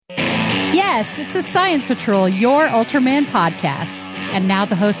Yes, it's a Science Patrol, your Ultraman podcast. And now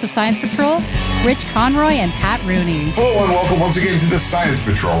the hosts of Science Patrol, Rich Conroy and Pat Rooney. Hello and welcome once again to the Science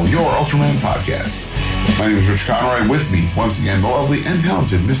Patrol, your Ultraman podcast. My name is Rich Conroy, and with me, once again, the lovely and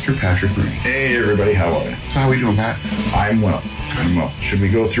talented Mr. Patrick Rooney. Hey everybody, how are you? So how are we doing, Pat? I'm well. Should we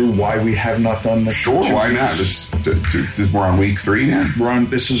go through why we have not done this? Sure, why not? We're on week 3 now.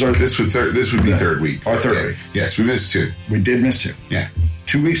 This would be third week. Our third week. Yes, we missed 2. We did miss 2. Yeah.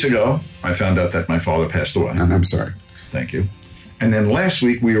 2 weeks ago, I found out that my father passed away. And I'm sorry. Thank you. And then last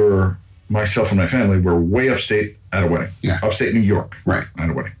week, myself and my family were way upstate at a wedding. Yeah. Upstate New York. Right. At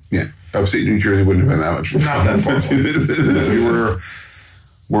a wedding. Yeah. Upstate New Jersey wouldn't have been that much. Not that far.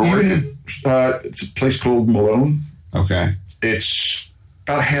 It's a place called Malone. Okay. It's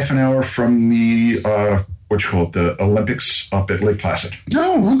about half an hour from the, the Olympics up at Lake Placid.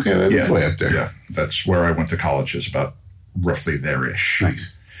 Oh, okay. That's way up there. Yeah. That's where I went to college, is about roughly there-ish.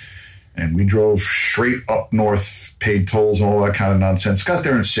 Nice. And we drove straight up north, paid tolls and all that kind of nonsense. Got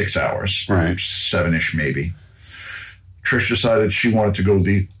there in 6 hours. Right. 7-ish maybe. Trish decided she wanted to go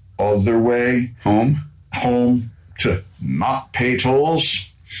the other way. Home to not pay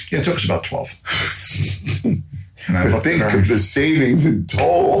tolls. Yeah, it took us about 12. And I think of the savings in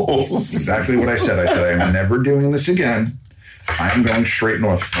tolls. Exactly what I said. I said, I'm never doing this again. I'm going straight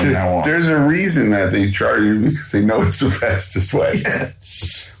north from now on. There's a reason that they charge you, because they know it's the fastest way.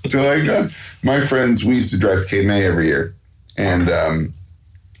 Yes. So my friends, we used to drive to Cape May every year. And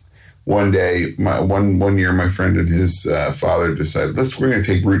one day, one year, my friend and his father decided, we're going to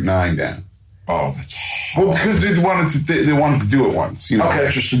take Route 9 down. Oh, that's well, because they wanted to do it once, you know. Okay,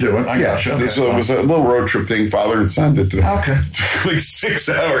 just to do it. I gotcha. So it was a little road trip thing. Father and son did it. Okay. Like 6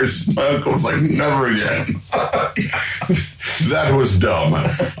 hours. My uncle was like, never again. That was dumb.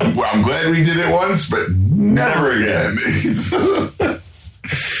 I'm glad we did it once, but never again.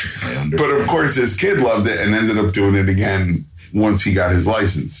 But of course, his kid loved it and ended up doing it again once he got his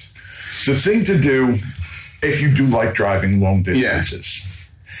license. The thing to do, if you do like driving long distances,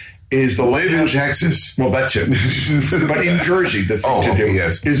 is the live in Texas. Well, that too. But in Jersey, the thing to do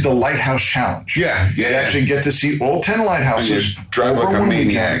is the Lighthouse Challenge. Yeah. You actually get to see all 10 lighthouses. And you drive like a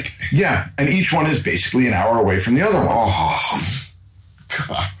maniac. Weekend. Yeah, and each one is basically an hour away from the other one. Oh,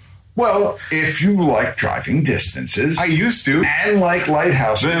 God. Well, if you like driving distances. I used to. And like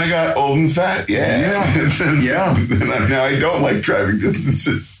lighthouses. Then I got old and fat. Yeah. Now I don't like driving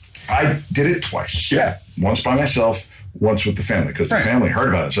distances. I did it twice. Yeah. Once by myself, once with the family, because the family heard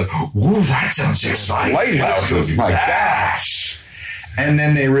about it and said, ooh, that sounds exciting. Lighthouses, my gosh. And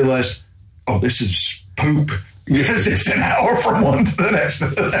then they realized, this is poop. Because it's an hour from one to the next, to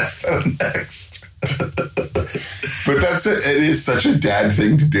the next, to the next. But it is such a dad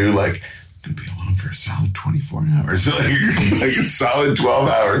thing to do. Like, I'm going to be alone for a solid 24 hours. Like a solid 12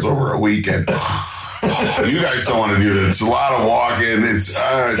 hours over a weekend. You guys don't want to do that. It's a lot of walking. It's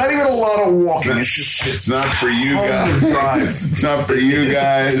not even a lot of walking. It's not for you guys. It's not for you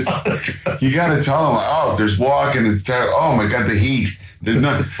guys. You got to tell them, there's walking. It's oh my God, the heat. There's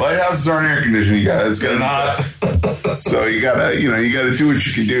not lighthouses aren't air conditioned. You guys, it's gonna. So you gotta do what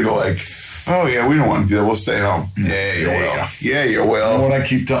you can do to we don't want to do that. We'll stay home. Yeah, you will. Yeah, you will. And when I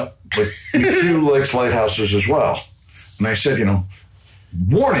keep up, Q likes lighthouses as well, and I said,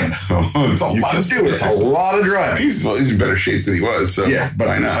 warning. It's a lot of do. It's a lot of driving. He's in better shape than he was. So yeah, but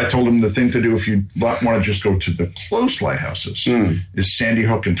why not? I told him the thing to do if you want to just go to the close lighthouses is Sandy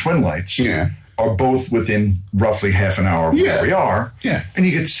Hook and Twin Lights. Yeah. Are both within roughly half an hour of where we are. Yeah. And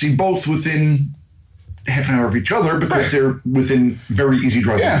you get to see both within half an hour of each other because they're within very easy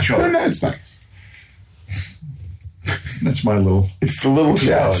driving of each other. It's nice. That's my little... It's the little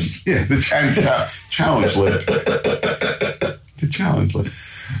challenge. Yeah. The challenge lit. The challenge lit.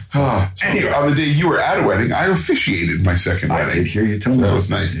 Anyway, on the day you were at a wedding, I officiated my second wedding. I did hear you tell me. That was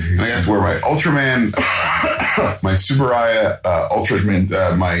nice. And I got to wear my Ultraman, my Subaraya Ultraman,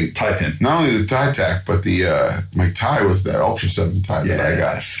 my tie pin. Not only the tie tack, but my tie was that Ultra 7 tie that I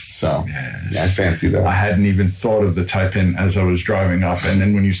got. So, I fancy that. I hadn't even thought of the tie pin as I was driving up. And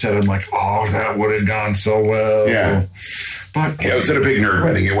then when you said it, I'm like, that would have gone so well. Yeah. But it was at a big nerd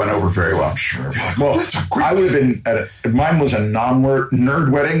wedding. It went over very well. Sure. Well, I would have been mine was a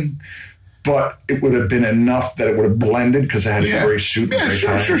non-nerd wedding, but it would have been enough that it would have blended because I had a gray suit and gray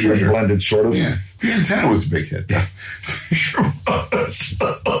tie. Sure. Blended sort of. Yeah. The antenna was a big hit. Yeah. Sure was.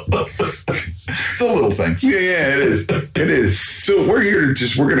 The little things. Yeah, it is. It is. So we're here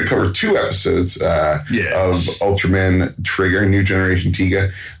we're going to cover 2 episodes of Ultraman Trigger, New Generation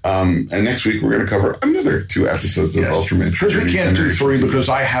Tiga. And next week we're going to cover another 2 episodes of Ultraman Trigger. Because we can't do 3 because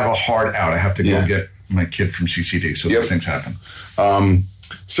I have a hard out. I have to go get my kid from CCD. So those things happen.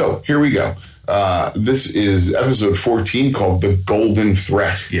 So here we go. This is episode 14 called The Golden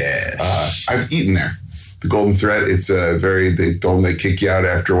Threat. Yes. I've eaten there. The Golden Threat, it's a they kick you out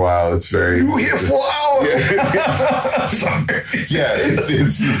after a while. It's very... You were here for hours. Yeah, it's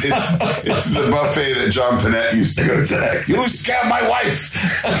the buffet that John Panette used to go to. You scam my wife.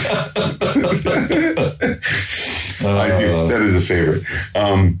 I do. That is a favorite.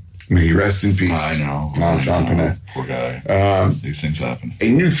 May he rest in peace. I know. John Panette. Poor guy. These things happen. A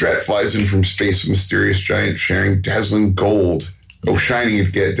new threat flies in from space, a mysterious giant sharing dazzling gold. Oh, shiny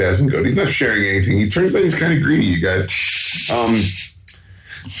and get dazzling gold. He's not sharing anything. He turns out he's kind of greedy, you guys.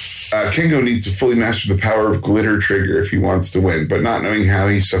 Kengo needs to fully master the power of Glitter Trigger if he wants to win, but not knowing how,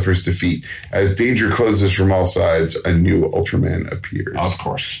 he suffers defeat. As danger closes from all sides, a new Ultraman appears. Of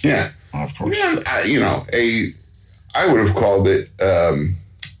course. Yeah. Of course. Yeah, I would have called it...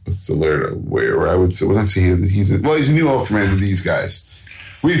 what's the word? Where I would say, well, let's see, he's a new Ultraman to these guys.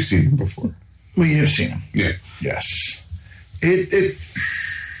 We've seen him before. We have seen him. Yeah. Yes.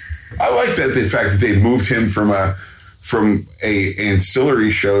 I like that the fact that they moved him from a ancillary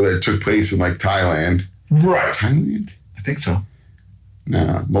show that took place in like Thailand. Right. Thailand? I think so.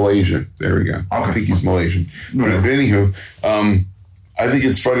 No, Malaysia. There we go. Okay. I think he's Malaysian. But anywho, I think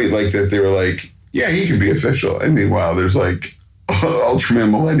it's funny like that they were like, yeah, he can be official. And meanwhile, there's like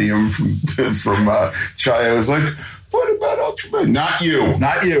Ultraman Millennium from Chaya was like, what about Ultraman? Not you.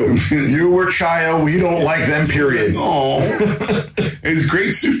 Not you. You were Chaya. We don't like them, period. Oh. It's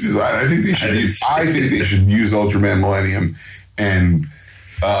great suit design. I think they should use Ultraman Millennium. And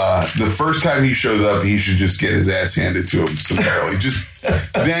the first time he shows up, he should just get his ass handed to him summarily.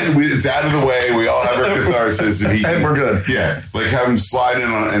 Then it's out of the way. We all have our catharsis. And we're good. Yeah. Like have him slide in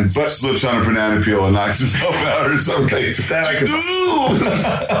on and slips on a banana peel and knocks himself out or something. That I could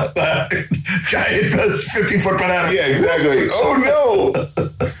giant 50-foot banana. Yeah, exactly. Oh no.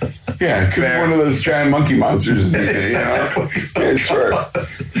 Yeah, could be one of those giant monkey monsters. Yeah, sure.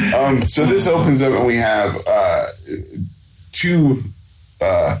 So this opens up and we have two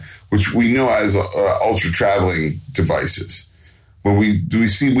which we know as ultra traveling devices. When we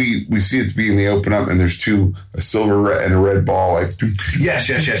see it to be in the open up, and there's two, a silver and a red ball, like yes.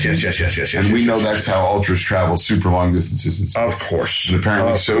 And we know that's how ultras travel super long distances in space. Of course, and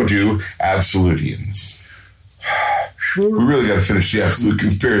apparently so do Absolutians. Sure. We really got to finish the Absolute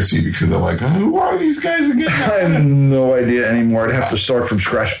Conspiracy because I'm like, who are these guys again? I have no idea anymore. I'd have to start from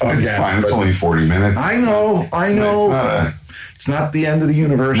scratch again. It's fine. It's only 40 minutes. I know. It's not the end of the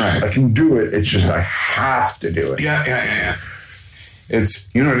universe. Right. I can do it. It's just I have to do it. Yeah. It's,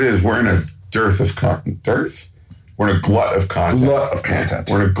 what it is? We're in a dearth of content. Dearth? We're in a glut of content.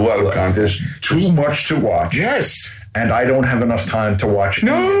 We're in a glut of content. There's too much to watch. Yes. And I don't have enough time to watch it.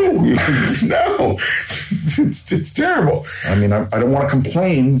 No. It's terrible. I mean, I don't want to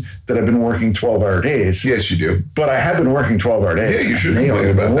complain that I've been working 12-hour days. Yes, you do. But I have been working 12-hour days. Yeah, you should complain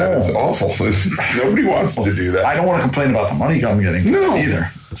about that. It's awful. Nobody wants to do that. I don't want to complain about the money I'm getting either.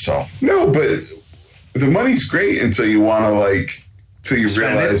 So no, but the money's great until you want to till you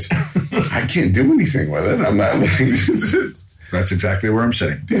realize I can't do anything with it. I'm not. That's exactly where I'm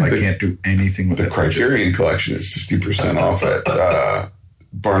sitting. I can't do anything with it. The Criterion Collection is 50% off at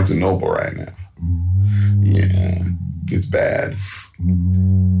Barnes & Noble right now. Yeah, it's bad.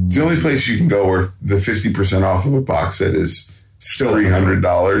 It's the only place you can go where the 50% off of a box set is still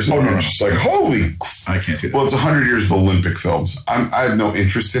 $300. Oh, no. It's just like, holy. I can't do that. Well, it's 100 years of Olympic films. I have no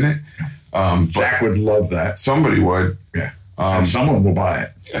interest in it. Jack would love that. Somebody would. Yeah. And someone will buy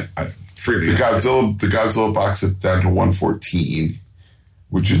it. Yeah. The Godzilla box set's down to $114,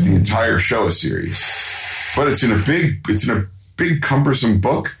 which is the entire Showa series. But it's in a big cumbersome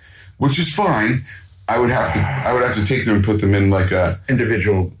book, which is fine. I would have to take them and put them in like a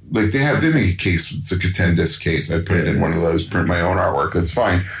individual. Like they make a case. It's like a 10-disc case. I put it in one of those, print my own artwork. That's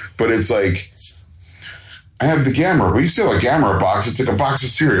fine. But it's like I have the Gamera. We used to have a Gamera box. It's like a box of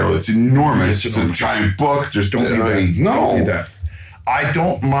cereal. It's enormous. It's a giant book. Don't need that. I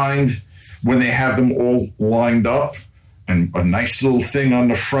don't mind when they have them all lined up and a nice little thing on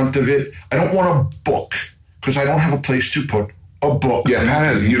the front of it. I don't want a book because I don't have a place to put a book. Yeah, Pat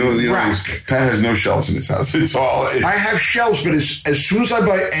has Pat has no shelves in his house. I have shelves, but as soon as I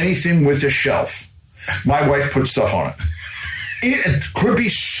buy anything with a shelf, my wife puts stuff on it. It could be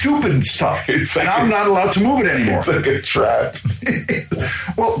stupid stuff, and I'm not allowed to move it anymore. It's like a trap.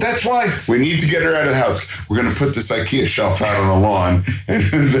 Well, that's why we need to get her out of the house. We're going to put this IKEA shelf out on the lawn, and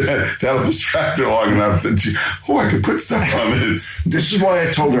that'll distract her long enough that I can put stuff on it. This is why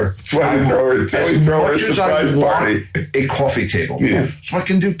I told her. That's why we throw her a surprise party. A coffee table, yeah. So I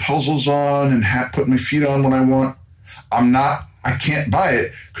can do puzzles on and put my feet on when I want. I'm not I can't buy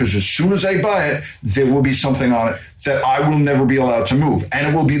it because as soon as I buy it, there will be something on it that I will never be allowed to move. And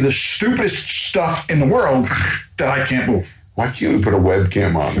it will be the stupidest stuff in the world that I can't move. Why can't we put a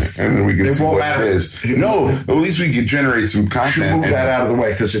webcam on it and then we can see what it is? No, at least we could generate some content. You move that out of the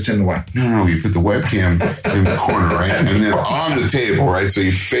way because it's in the way. No, you put the webcam in the corner, right? And then on the table, right? So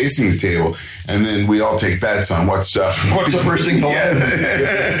you're facing the table, and then we all take bets on what stuff. What's the first thing to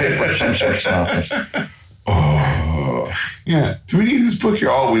Oh, yeah. Do we need this book here?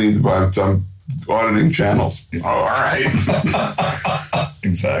 Oh, we need to buy some auditing channels. Oh, all right.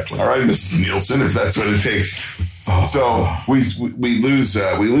 Exactly. All right, Mrs. Nielsen, if that's what it takes. So we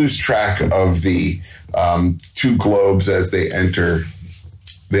lose track of the two globes as they enter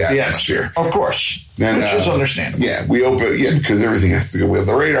the atmosphere. Of course. And, which is understandable. Yeah, we open because everything has to go with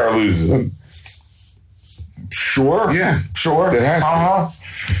the radar loses them. Sure. Yeah. Sure. It has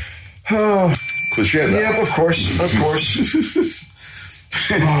to. Cliche though. Yeah, of course.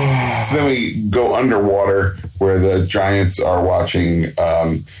 So then we go underwater where the giants are watching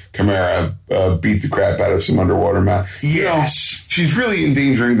Chimera beat the crap out of some underwater mouse. Yes. You know, she's really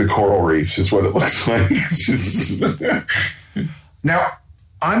endangering the coral reefs is what it looks like. Now,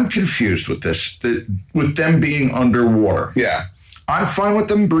 I'm confused with this, with them being underwater. Yeah. I'm fine with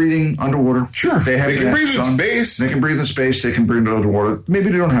them breathing underwater. Sure. They can breathe in space. They can breathe in space. They can breathe underwater. Maybe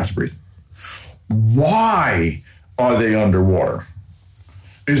they don't have to breathe. Why are they underwater?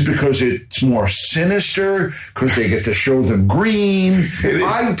 Is because it's more sinister, because they get to show them green.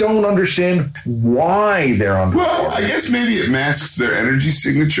 I don't understand why they're underwater. Well, I guess maybe it masks their energy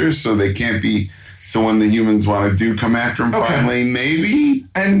signatures so they can't be, so when the humans want to come after them finally, maybe.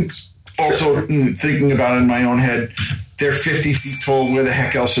 And also thinking about it in my own head, they're 50 feet tall. Where the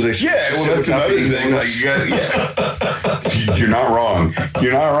heck else are they? Yeah, well, that's another thing. Like, you're not wrong.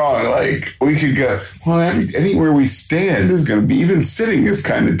 You're not wrong. Like, we could go, well, anywhere we stand is going to be, even sitting is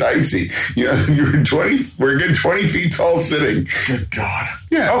kind of dicey. You know, we're a good 20 feet tall sitting. Good God.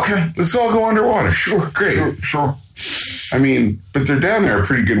 Yeah. Okay. Let's all go underwater. Sure. Great. Sure. I mean, but they're down there a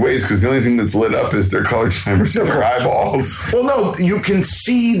pretty good ways because the only thing that's lit up is their color timers and their eyeballs. Well, no, you can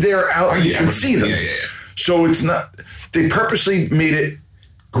see their out. You can see them. Yeah. So it's not. They purposely made it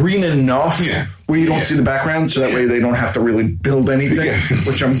green enough where you don't see the background, so that way they don't have to really build anything,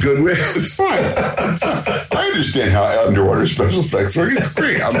 which I'm good with. It's fine. I understand how underwater special effects work. It's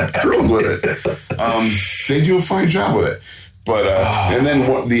great. I'm thrilled with it. They do a fine job with it. But and then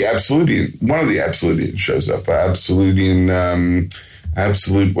one of the Absolutians shows up. Absolute.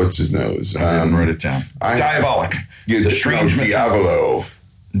 What's his nose? I didn't write it down. Diabolic. Yeah, the strange Diavolo.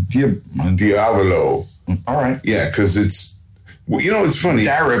 Diavolo. All right. Yeah, because it's. Well, you know, it's funny.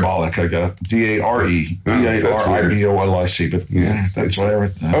 Darabolic, I got it. D-A-R-E. D-A-R-I-B-O-L-I-C. But yeah, that's what I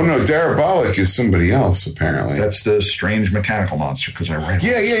wrote down. Oh, no, Darabolic is somebody else, apparently. That's the strange mechanical monster, because I read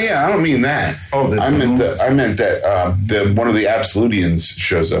it. Yeah. I don't mean that. Oh, I meant that one of the Absolutians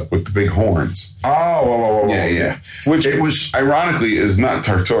shows up with the big horns. Oh. Yeah. Which it was, ironically, is not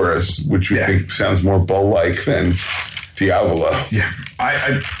Tartarus, which we think sounds more bull-like than Diavolo. Yeah.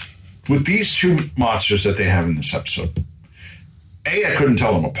 I with these two monsters that they have in this episode, I couldn't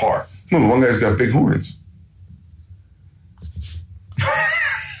tell them apart. Well, the one guy's got big horns.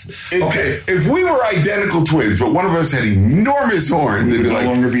 If we were identical twins, but one of us had enormous horns, they'd be like,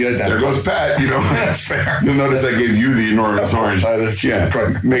 longer be identical. There goes Pat, you know. That's fair. You'll notice I gave you the enormous horns. Yeah,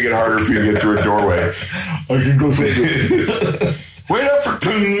 make it harder for you to get through a doorway. I can go through. Wait up for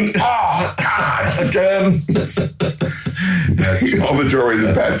oh God again. All the doorways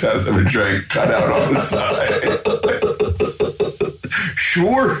in Pat's house have a drink cut out on the side.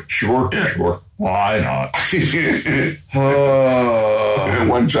 Sure. Why not? And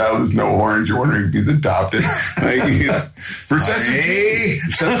one child has no horns. You're wondering if he's adopted. Recessive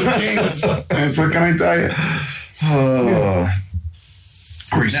genes. That's what can I tell you?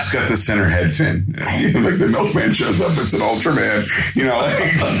 Or he's just got the center head fin. Like the milkman shows up, it's an Ultraman. You know,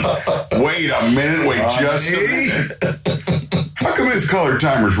 wait a minute, just a minute. How come his color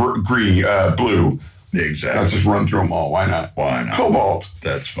timer's green, blue? Exactly. I'll just run through them all. Why not? Cobalt.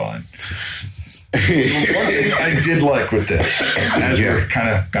 That's fine. I did like with this, as we're kind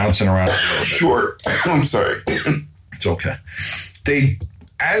of bouncing around a little bit. Sure. I'm sorry. It's okay.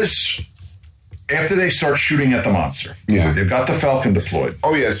 After they start shooting at the monster, they've got the Falcon deployed.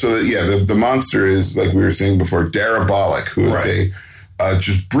 Oh, yeah. So, the monster is, like we were saying before, Darabolic, who is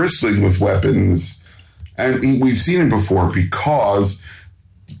just bristling with weapons. And we've seen him before because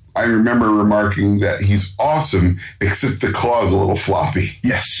I remember remarking that he's awesome, except the claw's a little floppy.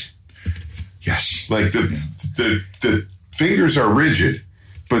 Yes. Like the fingers are rigid,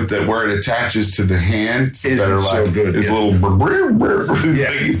 but that where it attaches to the hand, for better so lack, good, is yeah. a little. It's Yeah.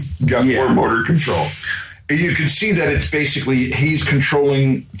 like he's got Yeah. more motor control. You can see that it's basically he's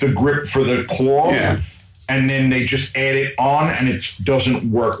controlling the grip for the claw, Yeah. and then they just add it on, and it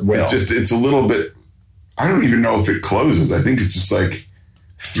doesn't work well. It's a little bit. I don't even know if it closes. I think it's just like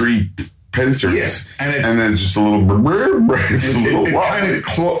 3 pincers, Yeah, and then just a little. It's a little it wobbly. kind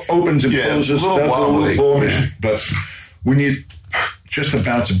of opens and Yeah, closes. it's a little does wobbly. blowing, Yeah. But when you just to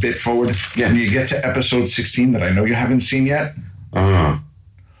bounce a bit forward, when you get to episode 16 that I know you haven't seen yet.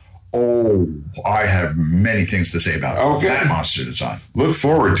 Oh, I have many things to say about that monster design. Look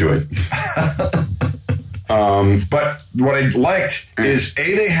forward to it. But what I liked is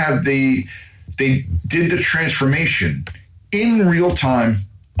they did the transformation in real time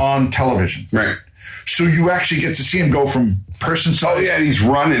on television. Right. So you actually get to see him go from person size. Oh yeah, he's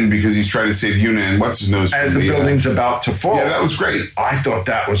running because he's trying to save Yuna and what's his nose as the building's about to fall. Yeah, that was great. I thought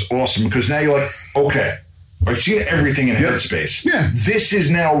that was awesome because now you're like, okay, I've seen everything in Headspace. Yeah. This is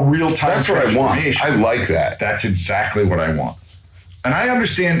now real time. That's what I want. I like that. That's exactly what I want. And I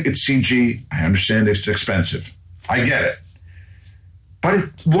understand it's CG. I understand it's expensive. I get it. But it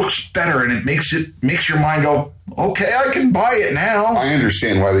looks better and it makes your mind go, okay, I can buy it now. I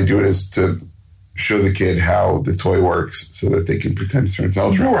understand why they do it is to show the kid how the toy works so that they can pretend to turn into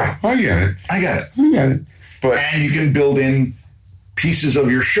Ultron. Right. I get it. I get it. I get it. But And you can build in pieces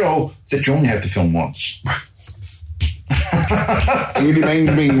of your show that you only have to film once.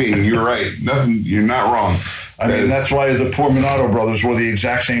 You're right. Nothing. You're not wrong. I mean, that's why the poor Minato brothers wore the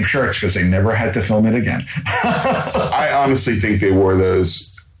exact same shirts because they never had to film it again. I honestly think they wore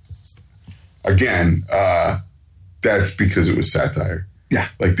those again. That's because it was satire. Yeah.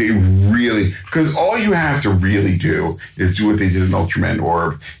 Like they really, because all you have to really do is do what they did in Ultraman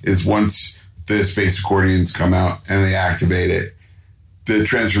Orb. Is once the space accordions come out and they activate it, the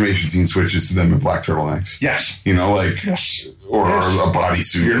transformation scene switches to them in black turtlenecks. Yes. You know, like, Yes. or a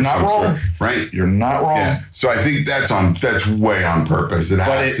bodysuit. You're of not some wrong. sort, right? You're not wrong. Yeah. So I think that's way on purpose. It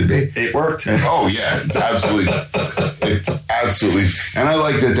has to be. It worked. And, oh yeah, it's absolutely, and I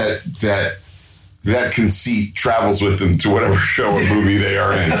like that conceit travels with them to whatever show or movie they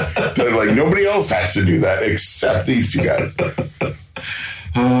are in. They're like, nobody else has to do that except these two guys.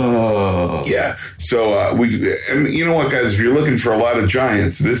 Yeah. So and you know what, guys? If you're looking for a lot of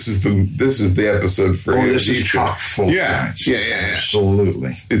giants, this is the episode for you. This is chock full. Yeah. Yeah.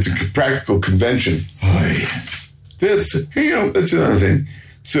 Absolutely. It's a practical convention. That's another thing.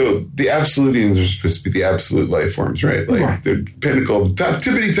 So the Absolutians are supposed to be the absolute life forms, right? Like Right. the pinnacle,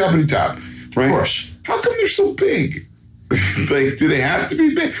 tippity toppity top, right? Of course. How come they're so big? Like, do they have to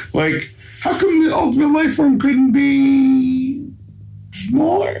be big? Like, how come the ultimate life form couldn't be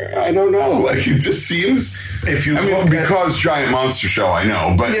smaller? I don't know. Like, it just seems. Because Giant Monster Show, I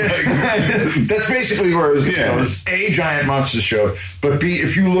know, but that's basically where it's A, Giant Monster Show, but B,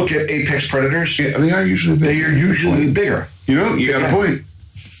 if you look at Apex Predators, they are usually bigger. They are usually bigger. You know, you got a point.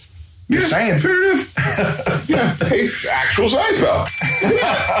 Just saying. Fair enough. Yeah. Hey, actual size belt.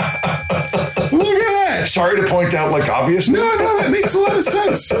 Look at that. Sorry to point out, like, obvious. No, that makes a lot of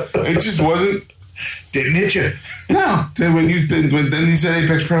sense. It just wasn't. Didn't hit you. No. Then when he said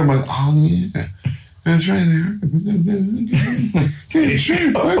Apex Predator, I'm like, oh yeah, that's right there. Okay,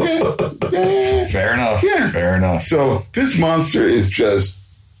 sure. Okay. Yeah. Fair enough. Yeah. Fair enough. So this monster is just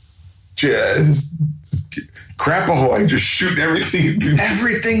crap ahoy, just shooting everything.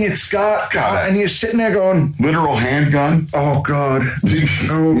 Everything it's got, and you're sitting there going, literal handgun. oh God.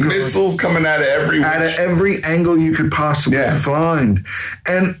 Oh, God. Missiles coming out of every angle you could possibly find.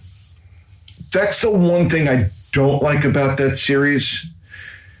 And that's the one thing I don't like about that series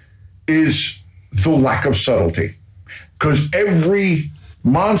is the lack of subtlety. Because every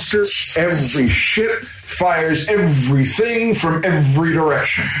monster, every ship fires everything from every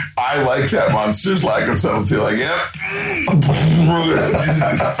direction. I like that monster's lack of subtlety. Like, yep.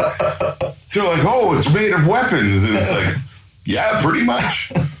 They're like, oh, it's made of weapons. And it's like, yeah, pretty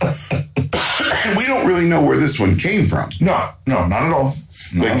much. We don't really know where this one came from. No, not at all.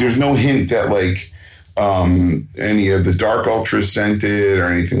 Like, there's no hint that, like, any of the Dark Ultra sent it or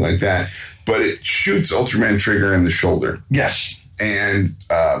anything like that. But it shoots Ultraman Trigger in the shoulder. Yes. And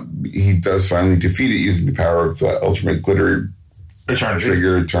he does finally defeat it using the power of Ultimate Glitter Eternity.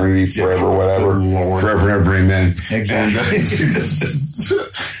 Trigger, Eternity, Forever, whatever. Forever and ever, amen. Exactly.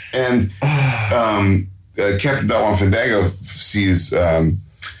 And Captain Dalwan Fandango sees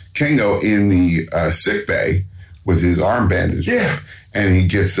Kengo in the sick bay with his arm bandaged. Yeah. And he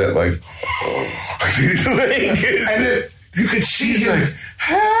gets that, like, and you could see he's him. like,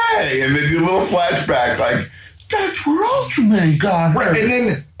 hey. And then do a little flashback, like, that's where Ultraman got hurt. And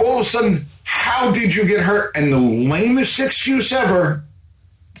then all of a sudden, how did you get hurt? And the lamest excuse ever.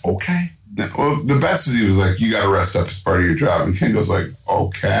 Okay. Well, the best is he was like, you got to rest up as part of your job. And Ken goes like,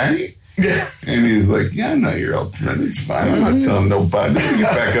 okay. Yeah. And he's like, yeah, I know you're Ultraman. It's fine. I'm not telling nobody.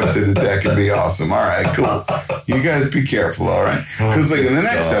 Get back up to the deck and be awesome. All right, cool. You guys be careful, all right? Because like in the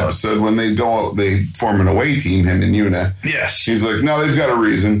next episode, when they form an away team, him and Yuna. Yes. He's like, no, they've got a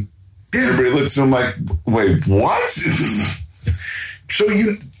reason. Yeah. Everybody looks at him like, wait, what? So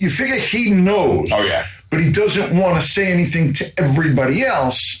you figure he knows. Oh, yeah. But he doesn't want to say anything to everybody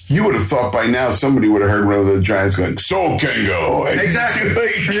else. You would have thought by now somebody would have heard one of the giants going, Soul Kengo. Exactly.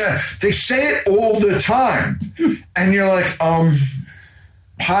 Yeah. They say it all the time. And you're like,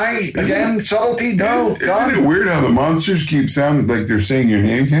 hi, again, subtlety? No. Isn't it weird how the monsters keep sounding like they're saying your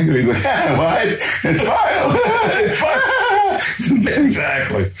name, Kengo? He's like, what? It's fine. It's fine.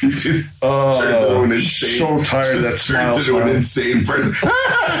 Exactly. So tired of that smile. Turns into an insane person.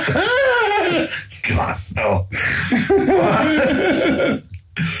 God, no.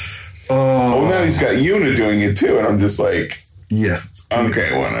 Well, now he's got Yuna doing it too, and I'm just like, yeah.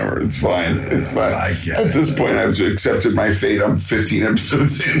 Okay, whatever. It's fine. It's fine. I get At this point, I've accepted my fate. I'm 15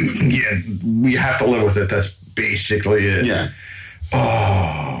 episodes in. Yeah, we have to live with it. That's basically it. Yeah.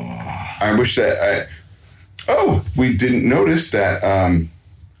 I wish that we didn't notice that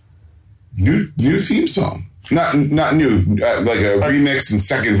new theme song. Not new, like a remix and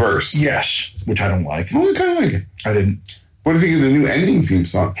second verse. Yes, which I don't like. Well, I kind of like it. I didn't. What do you think of the new ending theme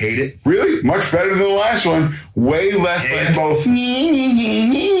song? Hate it. Really? Much better than the last one. Way less like both.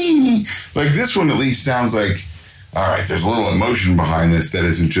 Like this one at least sounds like, all right, there's a little emotion behind this that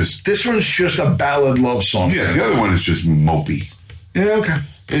isn't just... This one's just a ballad love song. Yeah, the other one is just mopey. Yeah, okay.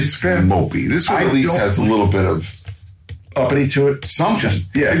 It's fair. Mopey. This one at least has a little bit of... uppity to it. Something.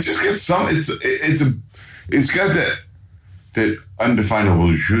 Yeah. It just gets some... It's got that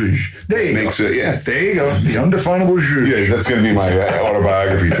undefinable zhuzh. There you makes go. It, yeah. There you go. The undefinable zhuzh. Yeah, that's going to be my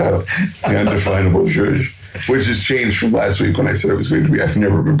autobiography title. The undefinable zhuzh. Which has changed from last week when I said it was going to be. I've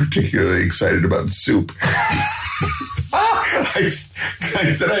never been particularly excited about soup. I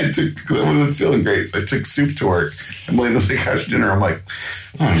said I wasn't feeling great, so I took soup to work. And Blaine was like, how's dinner? I'm like,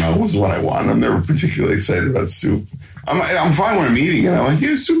 I don't know, it wasn't what I want. I'm never particularly excited about soup. I'm fine when I'm eating it. I'm like,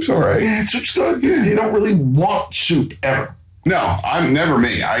 yeah, soup's all right. Yeah, soup's good. Yeah. You don't really want soup ever. No, I'm never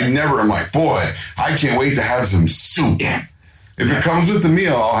me. I'm like, boy, I can't wait to have some soup. Yeah. If it comes with the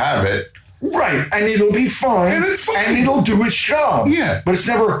meal, I'll have it. Right, and it'll be fine. And it's fine. And it'll do its job. Yeah. But it's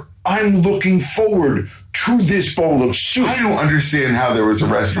never, I'm looking forward to this bowl of soup. I don't understand how there was a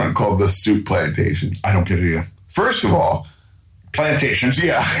restaurant called the Soup Plantation. I don't get it either. First of all, plantations.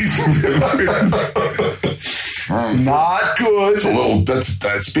 Yeah. Not good. It's a little, that's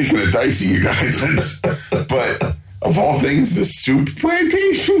speaking of dicey, you guys. But of all things, the Soup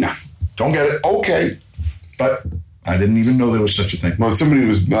Plantation. Don't get it. Okay. But I didn't even know there was such a thing. Well, somebody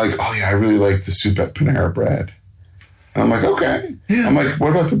was like, oh, yeah, I really like the soup at Panera Bread. And I'm like, okay. Yeah. I'm like, what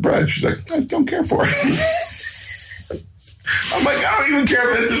about the bread? She's like, I don't care for it. I'm like, I don't even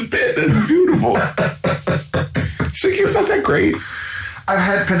care if that's a bit. That's beautiful. She's like, it's not that great. I've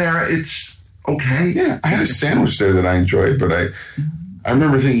had Panera. It's okay. Yeah, I had a sandwich there that I enjoyed, but I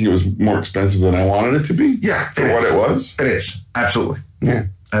remember thinking it was more expensive than I wanted it to be. Yeah. For what it was. It is. Absolutely. Yeah.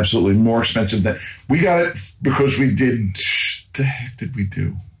 Absolutely more expensive than... We got it because we did... The heck did we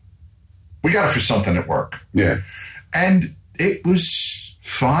do? We got it for something at work. Yeah. And it was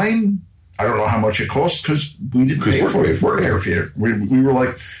fine. I don't know how much it cost because we didn't pay for it. We were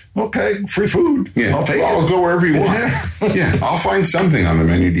like, okay, free food. Yeah. I'll take it. I'll go wherever you want. Yeah. I'll find something on the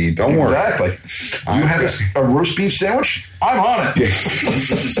menu to eat. Don't worry. Exactly. You had a roast beef sandwich? I'm on it.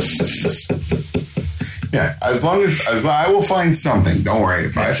 Yeah, as long as I will find something. Don't worry.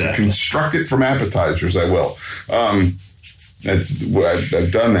 If I have to construct it from appetizers, I will. I've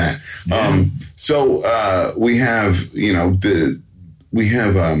done that. Yeah. So we have,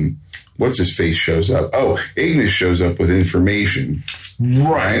 what's his face shows up? Oh, Ignis shows up with information,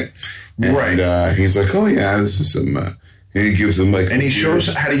 right? And he's like, oh yeah, this is some. And he gives them and he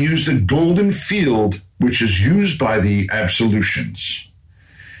shows how to use the golden field, which is used by the Absolutions.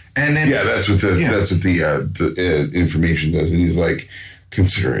 And then, that's what the information does. And he's like,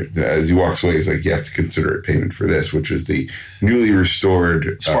 consider it. As he walks away, he's like, you have to consider it payment for this, which is the newly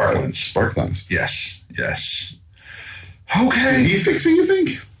restored Sparklens. Yes. Okay. Did he fix it, you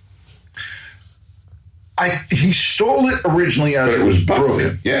think? He stole it originally as it was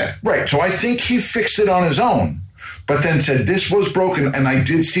broken. Yeah. Right. So I think he fixed it on his own, but then said, this was broken and I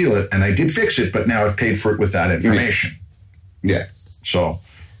did steal it and I did fix it, but now I've paid for it with that information. Yeah. So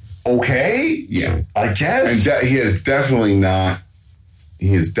okay. Yeah. I guess. And he is definitely not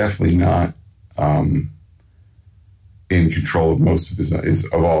in control of most of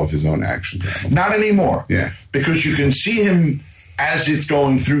of all of his own actions. Not anymore. Yeah. Because you can see him as it's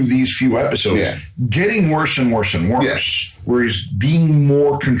going through these few episodes, getting worse and worse and worse, where he's being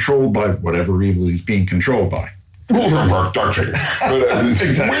more controlled by whatever evil he's being controlled by. Dark Trigger.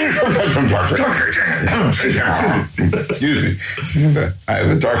 Excuse me. I have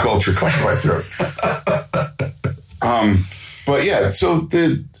a Dark Ultra caught in my throat. But yeah, so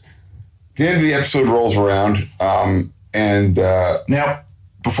the end of the episode rolls around, and now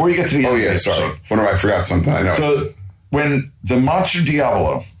before you get to the end of the episode, sorry. Wonder I forgot something. I know. When the monster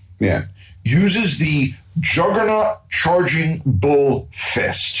Diablo uses the Juggernaut charging bull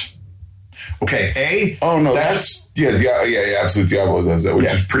fist. Okay, that's Absolute Diablo does that, which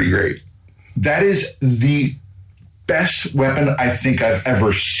is pretty great. That is the best weapon I think I've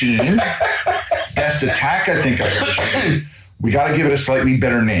ever seen. Best attack I think I've ever seen. We got to give it a slightly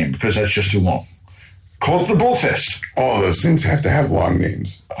better name because that's just too long. Call it the bull fist. All those things have to have long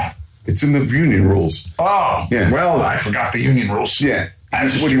names. It's in the union rules. Oh, yeah. Well, I forgot the union rules. Yeah.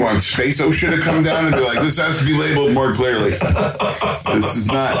 What do you want? Space Ocean to come down and be like, this has to be labeled more clearly. This is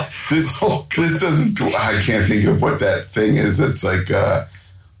not. This doesn't. I can't think of what that thing is. It's like,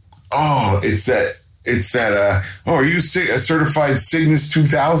 it's that. Are you a certified Cygnus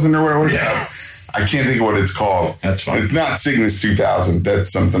 2000 or whatever? Yeah. I can't think of what it's called. That's fine. It's not Cygnus 2000. That's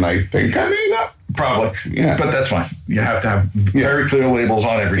something I think I made up. Probably. Yeah. But that's fine. You have to have very clear labels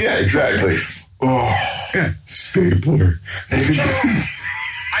on everything. Yeah, exactly. Oh. Yeah. Stapler.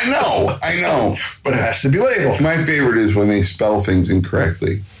 I know. But it has to be labeled. My favorite is when they spell things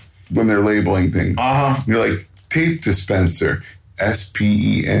incorrectly, when they're labeling things. Uh-huh. You're like, tape dispenser,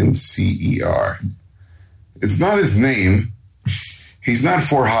 SPENCER. It's not his name. He's not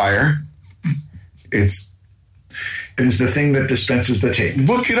for hire. It is the thing that dispenses the tape.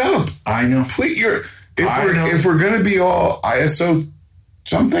 Look it up. I know. If we're going to be all ISO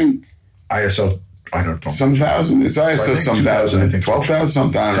something. ISO, I don't know. Some thousand. It's ISO some thousand. I think 12,000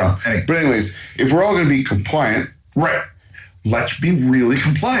 something. I don't know. Anyway. But anyways, if we're all going to be compliant. Right. Let's be really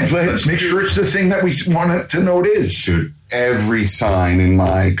compliant. Let's make sure it's the thing that we want it to know it is. Dude, every sign in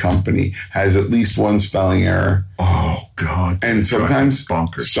my company has at least one spelling error. Oh, God. And sometimes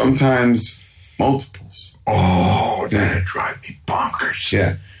multiples. Oh, that'd drive me bonkers.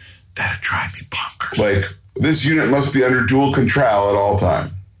 Yeah. That'd drive me bonkers. Like, this unit must be under dual control at all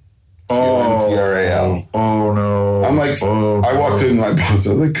time. CONTRAL. Oh, no. I'm like, I walked in my boss.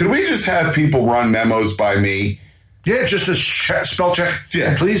 I was like, could we just have people run memos by me? Yeah, just a spell check.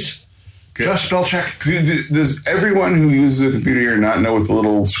 Yeah. Please. Okay. Just spell check. Does everyone who uses a computer here not know what the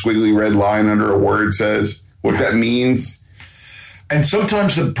little squiggly red line under a word says? What that means? And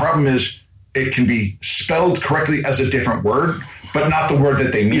sometimes the problem is it can be spelled correctly as a different word, but not the word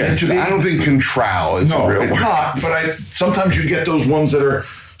that they mean it to be. I don't think control is a real word. No, it's not. But sometimes you get those ones that are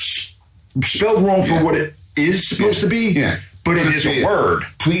spelled wrong for what it is supposed to be. Yeah. But it is a word.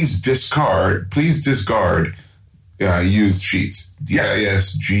 Please discard used sheets.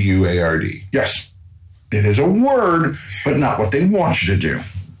 DISGUARD. Yes. It is a word, but not what they want you to do.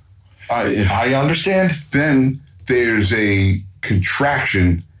 I understand. Then there's a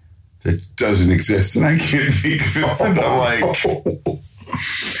contraction that doesn't exist, and I can't think of it. And I'm like,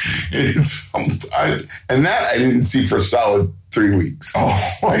 and that I didn't see for a solid 3 weeks.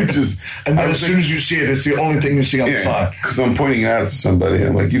 And then as soon as you see it, it's the only thing you see on the side. Because I'm pointing it out to somebody, and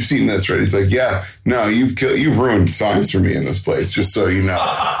I'm like, "You've seen this, right?" He's like, "Yeah, no, you've ruined science for me in this place, just so you know."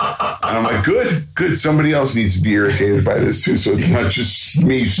 And I'm like, "Good. Somebody else needs to be irritated by this too, so it's not just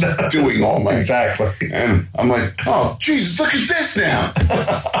me doing all my exactly." And I'm like, "Oh, Jesus, look at this now,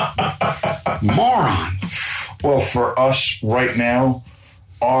 morons." Well, for us right now,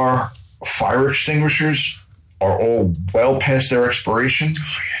 our fire extinguishers are all well past their expiration.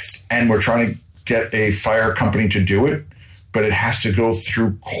 Oh, yes. And we're trying to get a fire company to do it, but it has to go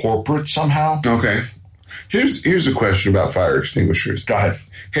through corporate somehow. Okay. Here's a question about fire extinguishers. Go ahead.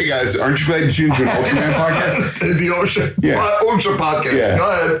 Hey guys, aren't you glad to tune into an Ultraman podcast? The Ocean. Ocean podcast. Yeah. Go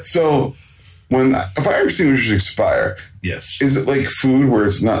ahead. So when fire extinguishers expire, yes, is it like food where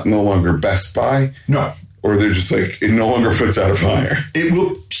it's no longer Best Buy? No. Or they're just like, it no longer puts out a fire? It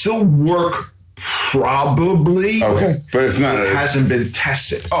will still work. Probably. Okay. But it's not. It hasn't been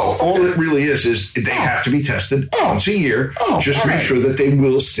tested. All it really is they have to be tested once a year. Just make sure that they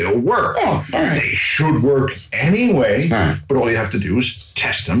will still work. They should work anyway. But all you have to do is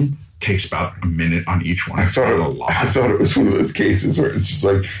test them. Takes about a minute on each one. I thought it was one of those cases where it's just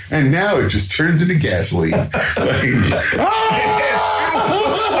like, and now it just turns into gasoline.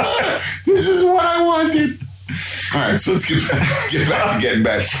 This is what I wanted. All right, so let's get back to getting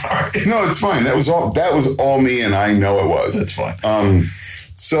back. Sorry. No, it's fine. That was all me, and I know it was. That's fine.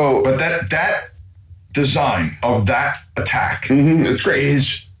 But that design of that attack it's great.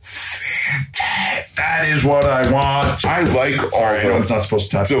 is fantastic. That is what I want. I like all. I know it's not supposed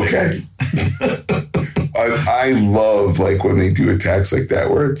to touch. It's okay. I love like when they do attacks like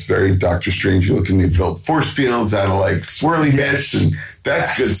that where it's very Doctor Strange looking. They build force fields out of like swirly bits, and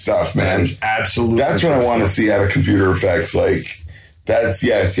that's good stuff, man. That is absolutely. That's what I want to see out of computer effects. Like that's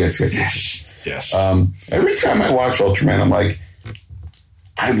yes. Every time I watch Ultraman, I'm like,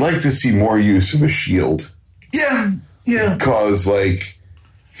 I'd like to see more use of a shield. Yeah. Because like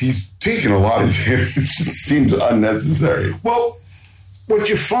he's taking a lot of damage. It seems unnecessary. Well, what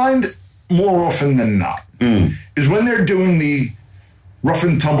you find more often than not is when they're doing the rough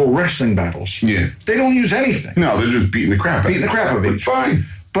and tumble wrestling battles. Yeah. They don't use anything. No, they're just beating the crap out of it. Fine.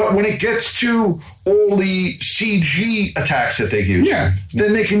 But when it gets to all the CG attacks that they use,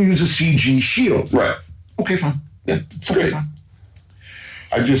 then they can use a CG shield. Right. Okay, fine. Yeah, it's great. Fine.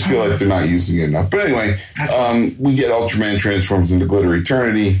 I just feel like they're not using it enough. But anyway, we get Ultraman transforms into Glitter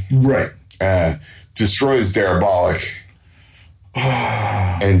Eternity. Right. Destroys Darabolic.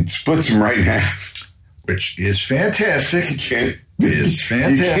 And splits him right in half. Which is fantastic. You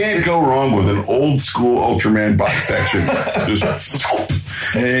can't go wrong with an old school Ultraman bisection.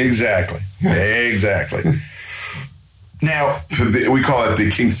 Exactly. Now, we call it the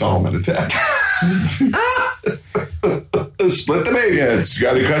King Solomon attack. Split the baby. Yeah, it's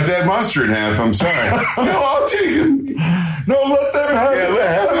got to cut that monster in half. I'm sorry. No, I'll take him. No, let them have it.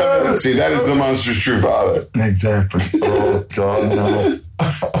 Let him. See, that is the monster's true father. Exactly. Oh, God, no.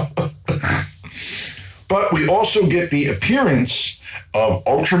 But we also get the appearance of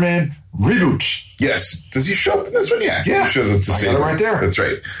Ultraman Reboot. Yes. Does he show up in this one? Yeah. Yeah. He shows up to I got it right there. That's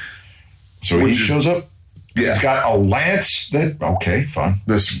right. So he shows up. Yeah. He's got a lance that, okay, fine.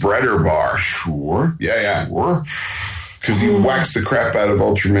 The spreader bar. Sure. Yeah. Sure. Because he whacks the crap out of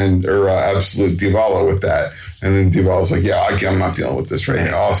Ultraman or Absolute Divala with that. And then Divala's like, I'm not dealing with this right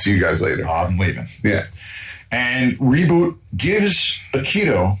now. I'll see you guys later. I'm leaving. Yeah. And Reboot gives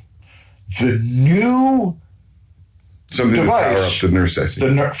Akito the new something device to power up the Nurse Tessie.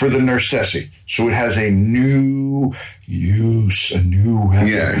 For the Nurse Tessie. So it has a new use, a new weapon.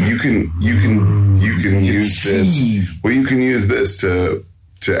 Yeah, you can use this. Well, you can use this to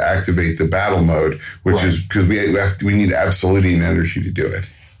activate the battle mode, which is because we need absolute energy to do it.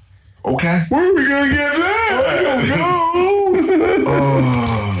 Okay. Where are we gonna get that? I don't know.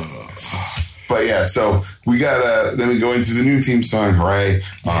 But yeah, so we got then we go into the new theme song. Hooray!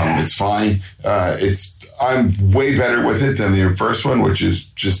 It's fine. I'm way better with it than the first one, which is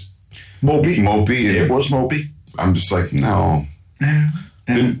just mopey. It was mopey. I'm just like, no.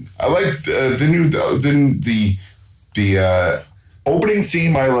 I like the new the opening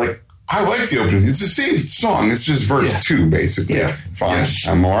theme. I like the opening. It's the same song. It's just verse 2, basically. Yeah. Fine. Yes.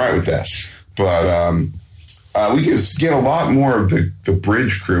 I'm all right with that. But we get a lot more of the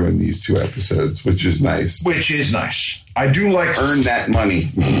bridge crew in these 2 episodes, which is nice. I do like earn that money.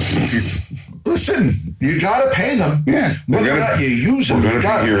 Listen, you got to pay them. Yeah. Whether or not you use them. We're going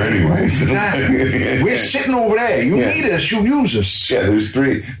to be here anyway. Exactly. We're sitting over there. You need us. You use us. Yeah, there's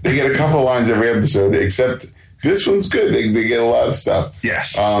 3. They get a couple of lines every episode, except this one's good. They get a lot of stuff.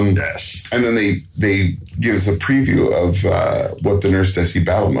 Yes. Yes. And then they give us a preview of what the Nurse Tessie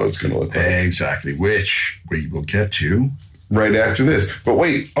battle mode is going to look like. Exactly, which we will get to right after this. But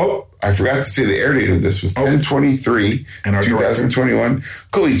wait, I forgot to say the air date of this was 10/23/2021.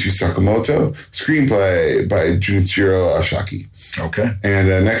 Koichi Sakamoto, screenplay by Junichiro Ashaki. Okay. And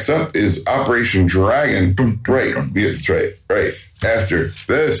next up is Operation Dragon. Right, that's right. Right after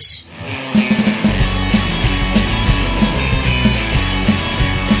this.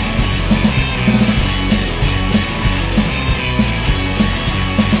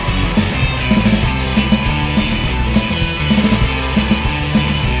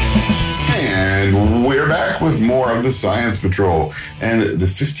 With more of the Science Patrol and the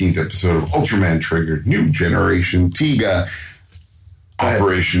 15th episode of Ultraman Triggered, New Generation Tiga,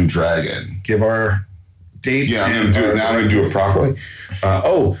 Operation Dragon. Give our date. Yeah, I'm going to do it now. I'm going to do it properly.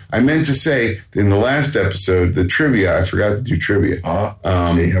 I meant to say in the last episode, the trivia, I forgot to do trivia.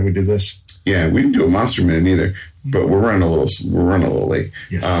 See how we did this? Yeah, we didn't do a Monster Minute either, but we're running a little late.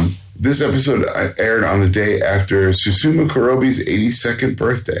 Yes. This episode aired on the day after Susumu Kurobi's 82nd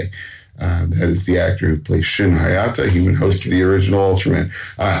birthday. That is the actor who plays Shin Hayata, human host of the original Ultraman.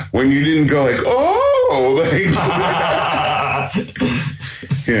 When you didn't go like,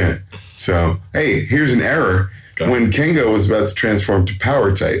 yeah. So, hey, here's an error. When Kengo was about to transform to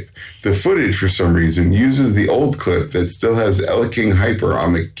power type, the footage, for some reason, uses the old clip that still has Eleking Hyper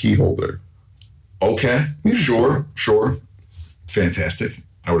on the key holder. Okay. Sure. Fantastic.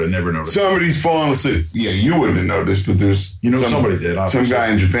 I would have never noticed. Somebody's falling asleep. Yeah, you wouldn't have noticed, but there's... somebody did, obviously. Some guy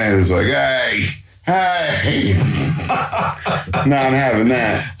in Japan who's like, hey. Not having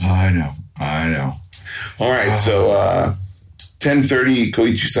that. I know. All right, so 10:30,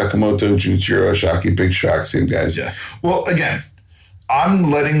 Koichi Sakamoto, Junichiro Ashaki, Big Shock, same guys. Yeah. Well, again,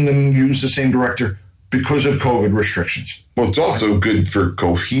 I'm letting them use the same director because of COVID restrictions. Well, it's also good for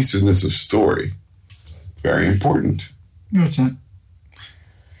cohesiveness of story. Very important. No, it's not.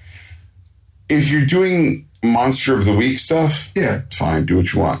 If you're doing Monster of the Week stuff, yeah, fine, do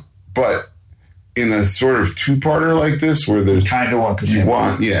what you want. But in a sort of two-parter like this, where there's kind of want the same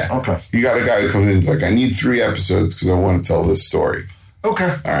one, yeah, okay. You got a guy who comes in and is like, I need 3 episodes because I want to tell this story.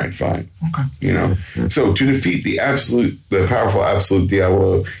 Okay, all right, fine. Okay, you know. So to defeat the powerful Absolute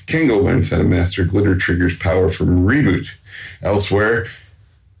Diablo, Kengo learns how to master Glitter Trigger's power from Reboot. Elsewhere,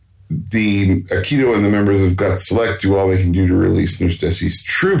 the Aikido and the members of Guts Select do all they can do to release Nurse Desi's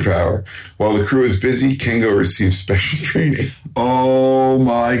true power. While the crew is busy, Kengo receives special training. Oh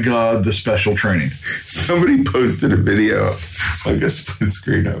my God, the special training. Somebody posted a video, like a split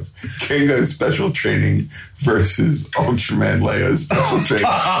screen of Kengo's special training versus Ultraman Leia's special training.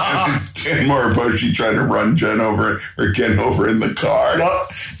 And it's Dan Moriboshi trying to run Ken over in the car.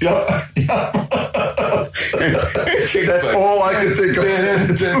 Yup. That's like, all I could think of.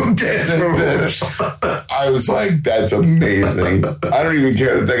 I was like, that's amazing. I don't even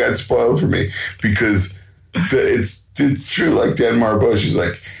care that got spoiled for me because it's true. Like Dan Marboshi's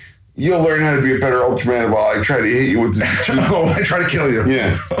like, you'll learn how to be a better Ultraman while I try to hit you with this. I try to kill you.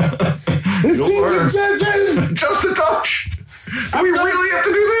 Yeah. This seems excessive. Just a touch. We really have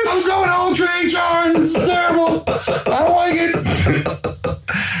to do this? I'm going Ultra HR. This is terrible. I don't like it.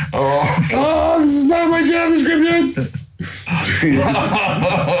 Oh, this is not my job description.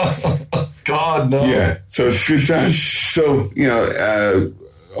 God, no. Yeah, so it's a good time. So,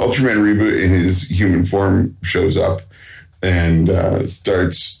 Ultraman Reboot in his human form shows up and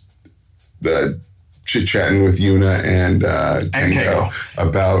starts chit-chatting with Yuna and Kengo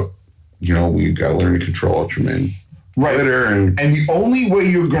about, we've got to learn to control Ultraman. Right. And the only way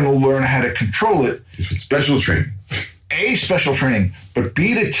you're going to learn how to control it is with special training. A, special training, but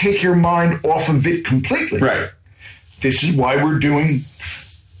B, to take your mind off of it completely. Right. This is why we're doing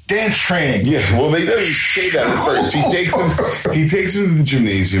dance training. Yeah, well, they don't say that at first. He takes him to the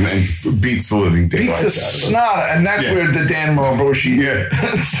gymnasium and beats the living daylights out of him. Beats the snot, and that's where the Dan Moriboshi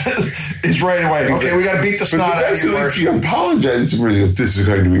is right away. Okay, we got to beat the snot out of you first. He apologizes to him. He goes, this is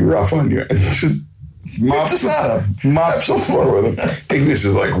going to be rough on you. And just mops the floor with him. Ignis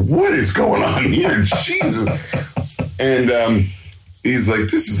is like, what is going on here? Jesus. And he's like,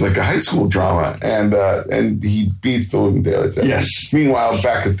 this is like a high school drama. And he beats the living daylights out of him. Yes. Meanwhile,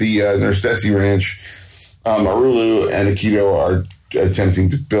 back at the Nurse Desi ranch, Marulu and Aikido are attempting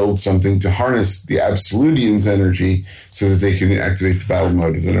to build something to harness the Absolutian's energy so that they can activate the battle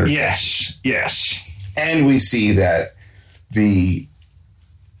mode of the Nurse. Yes. And we see that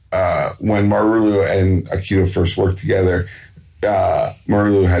when Marulu and Aikido first worked together,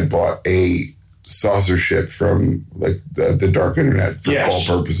 Marulu had bought a saucer ship from like the dark internet for all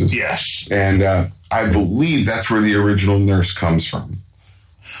purposes. Yes. And I believe that's where the original Nurse comes from.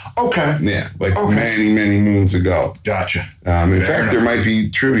 Okay. Yeah, many, many moons ago. Gotcha. In fact, there might be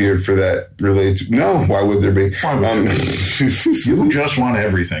trivia for that related to... No, why would there be? You just want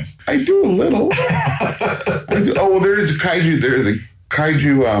everything. I do a little. I do. Oh, well, there is a kaiju. There is a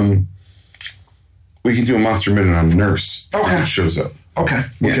kaiju... we can do a Monster Minute on Nurse. Okay. It shows up. Okay,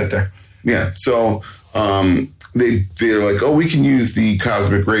 we'll get there. Yeah, so they're like, we can use the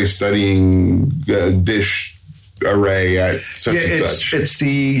cosmic ray studying dish array at such and such. It's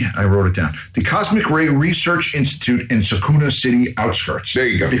I wrote it down. The Cosmic Ray Research Institute in Sakuna City outskirts. There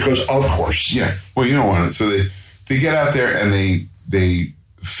you go. Because of course. Yeah. Well, you don't want it. So they get out there and they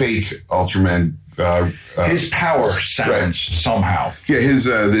fake Ultraman. His power sounds somehow. Yeah, his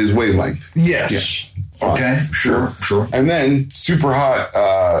wavelength. Yes. Yeah. Okay. Sure. And then super hot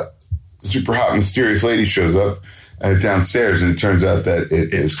mysterious lady shows up downstairs, and it turns out that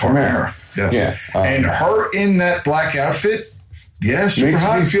it is Chimera. Yes. Yeah. And her in that black outfit, super makes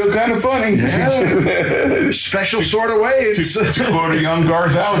hot. Me feel kind of funny. Yeah. Special sort of way. To quote a young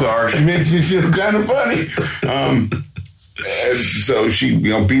Garth Aldar, she makes me feel kind of funny. And so she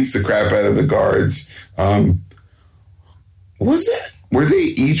beats the crap out of the guards. Were they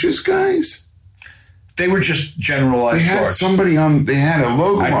Aegis guys? They were just generalized They had guards. somebody on. They had a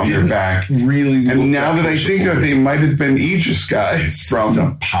logo on their back. Really, look And now that that I think of it, they might have been Aegis guys from. it's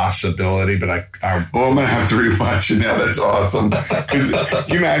a possibility, but I Oh, I'm gonna have to rewatch it now. That's awesome. Because can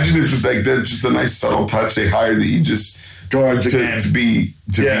you imagine if like that's just a nice subtle touch? They hired the Aegis guards to again. be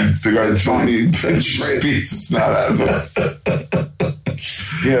the guard that's on the just beats the snot out of them.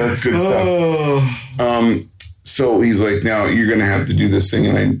 Yeah, that's good stuff. So he's like, now you're going to have to do this thing.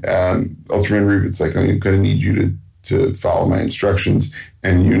 And Ultraman Reboot's like, I'm going to need you to follow my instructions.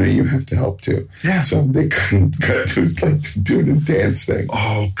 And you have to help too. Yeah. So they got to like doing a dance thing.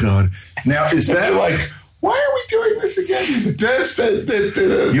 Oh, God. Now, is And that they're like, why are we doing this again? He's like,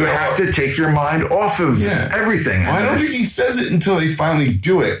 you have to take your mind off of everything. Well, I don't think he says it until they finally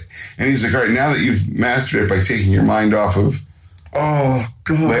do it. And he's like, all right, now that you've mastered it by taking your mind off of. Oh,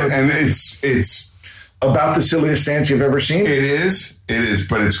 God. And it's about the silliest dance you've ever seen? It is,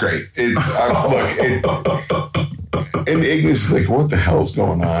 but it's great. It's and Ignis is like, what the hell's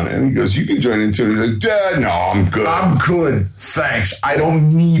going on? And he goes, you can join into it. He's like, Dad, no, I'm good. I'm good. Thanks. I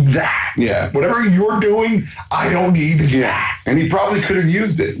don't need that. Yeah. Whatever you're doing, I don't need that. And he probably could have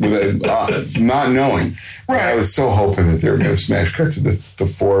used it with not knowing. Right. I was so hoping that they were going to smash cuts of the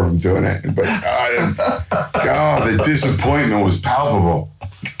four of them doing it. But, the disappointment was palpable.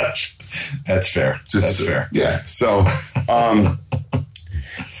 That's fair. That's fair. Yeah. So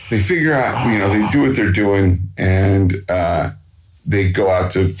they figure out, they do what they're doing, and they go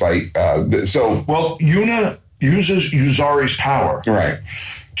out to fight. Yuna uses Yuzari's power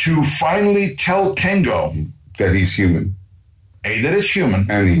to finally tell Kengo that he's human. That it's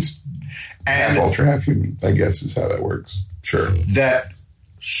human. And he's half ultra, half human, I guess is how that works. Sure. That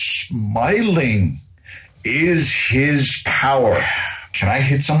smiling is his power. Can I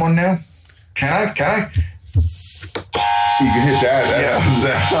hit someone now? Can I? You can hit that.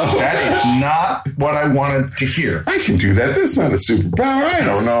 That is not what I wanted to hear. I can do that. That's not a superpower. I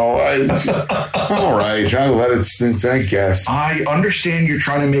don't know. All right. I'll let it stint, I guess. I understand you're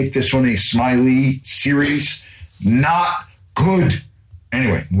trying to make this one a smiley series. Not good.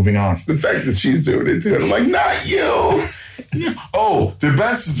 Anyway, moving on. The fact that she's doing it too. I'm like, not you. Oh, the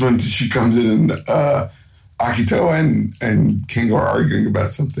best is when she comes in and Akito and Kengo are arguing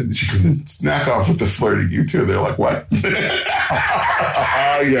about something. And she comes in, snack off with the flirting you two. They're like, what?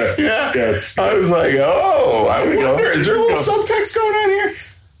 Yes. I was like, I wonder, is there a little subtext going on here?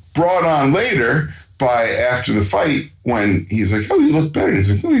 Brought on later by after the fight when he's like, oh, you look better.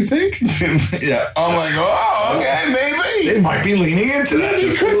 He's like, oh, you think? Yeah. I'm like, oh, okay, maybe. They might be leaning into that.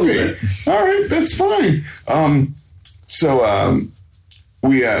 It could be. All right, that's fine.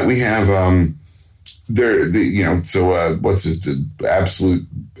 We have what's his the absolute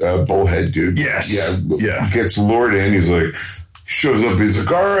bullhead dude? Yes. Yeah. Gets lured in. He's like, shows up. He's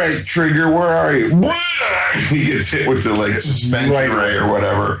like, all right, Trigger, where are you? He gets hit with the suspension ray or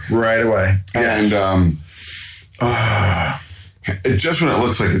whatever right away. And just when it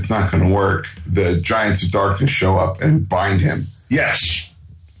looks like it's not going to work, the Giants of Darkness show up and bind him. Yes,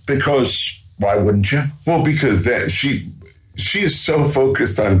 because why wouldn't you? Well, because she is so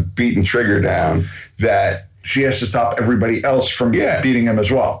focused on beating Trigger down that she has to stop everybody else from beating him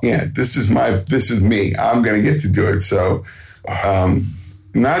as well. Yeah, this is me. I'm going to get to do it. So,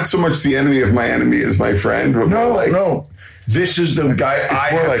 not so much the enemy of my enemy is my friend. But no. This is the guy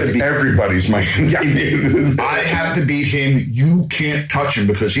it's more like everybody's my enemy. Yeah. I have to beat him. You can't touch him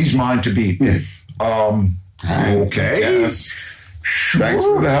because he's mine to beat. Yeah. Okay. Yes. Sure. Thanks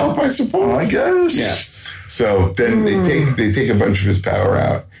for the help, I suppose. I guess. Yeah. So then they take a bunch of his power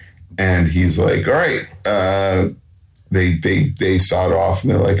out, and he's like, all right. They saw it off,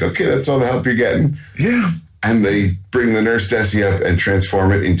 and they're like, okay, that's all the help you're getting. Yeah. And they bring the Nurse Desi up and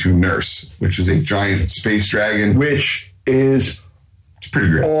transform it into Nurse, which is a giant space dragon. Which is pretty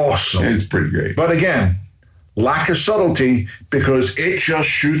great. Awesome. It's pretty great. But again, lack of subtlety because it just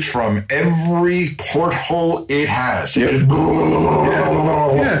shoots from every porthole it has. Yeah.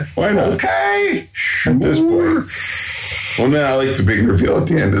 Why not? Okay. At this point. Well, then I like the big reveal at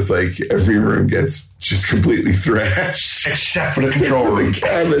the end. It's like every room gets just completely thrashed. Except for the control room.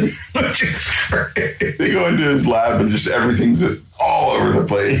 Cabin. Which is great. They go into his lab and just everything's all over the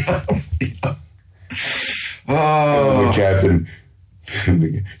place. And the captain,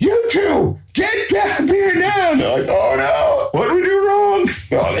 you two, get down here now. And they're like, oh no, what did we do wrong?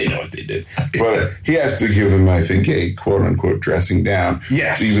 Oh, they know what they did. But he has to give them, I think, a quote unquote dressing down.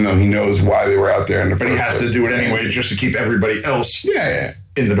 Yes. Even though he knows why they were out there in the But he has to do it anyway just to keep everybody else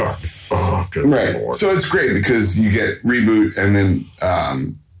in the dark. Oh, good Lord. So it's great because you get Reboot and then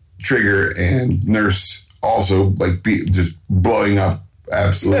Trigger and Nurse also just blowing up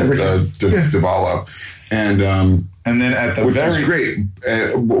absolute Davalo. And then at the which is great.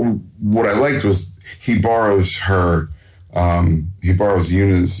 What I liked was he borrows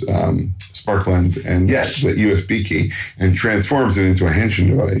Yuna's spark lens and the USB key and transforms it into a henshin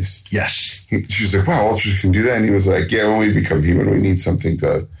device. Yes. She's like, wow, Ultras can do that. And he was like, yeah, when we become human, we need something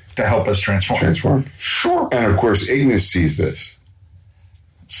to help us transform. Sure. And of course, Ignis sees this.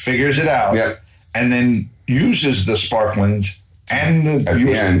 Figures it out. Yep. And then uses the spark lens and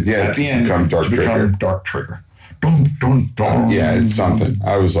the end to become Dark Trigger. Dun, dun, dun. Yeah, it's something.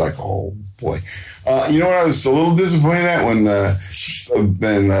 I was like, oh boy. You know what I was a little disappointed at when they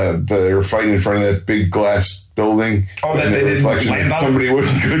were fighting in front of that big glass building. Oh, that they didn't land on? Somebody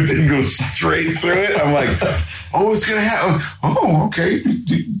didn't go straight through it. I'm like, oh, it's gonna happen. Oh, okay.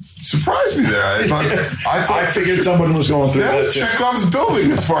 You surprised me there. I figured someone was going through that. That was Chekhov's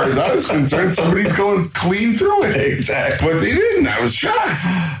building, as far as I was concerned. Somebody's going clean through it. Exactly. But they didn't. I was shocked.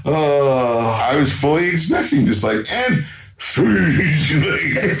 I was fully expecting just like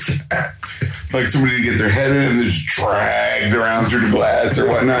like somebody to get their head in and just dragged around through the glass or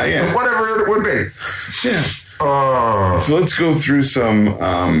whatnot. Yeah, whatever it would be. Yeah. So let's go through some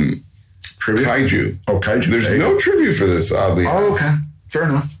trivia. Kaiju. Oh, kaiju. There's no trivia for this, oddly. Oh, okay. Fair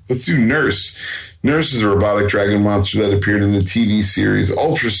enough. Let's do Nurse. Nurse is a robotic dragon monster that appeared in the TV series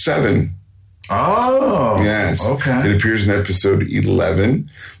Ultra 7. Oh. Yes. Okay. It appears in episode 11.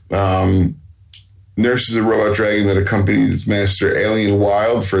 Nurse is a robot dragon that accompanies its master, Alien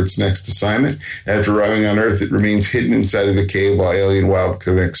Wild, for its next assignment. After arriving on Earth, it remains hidden inside of a cave while Alien Wild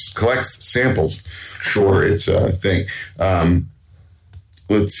collects samples for its thing.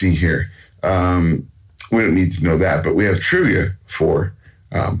 Let's see here. We don't need to know that, but we have trivia for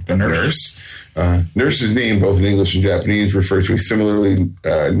the Nurse. Nurse's name, both in English and Japanese, refers to a similarly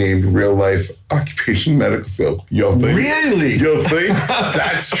named real-life occupation medical field. You'll think? Really? You'll think?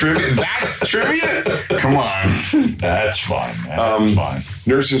 That's trivia? That's trivia? Come on. That's fine, man. That's fine.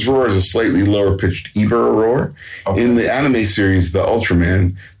 Nurse's roar is a slightly lower-pitched Ibara roar. Okay. In the anime series, The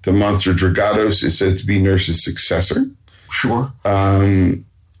Ultraman, the monster Dragados is said to be Nurse's successor. Sure. Though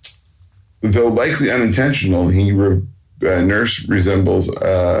likely unintentional, Nurse resembles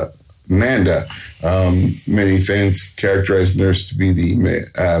Manda. Many fans characterize Nurse to be the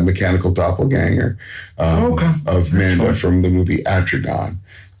mechanical doppelganger of Manda from the movie Atragon.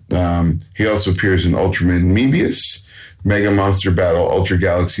 He also appears in Ultraman Mebius, Mega Monster Battle Ultra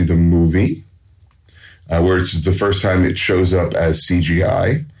Galaxy the movie, where it's the first time it shows up as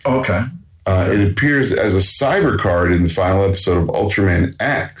CGI. Okay. It appears as a cyber card in the final episode of Ultraman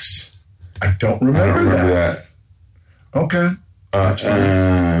X. I don't remember that. Okay.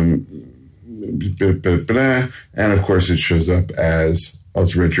 And of course, it shows up as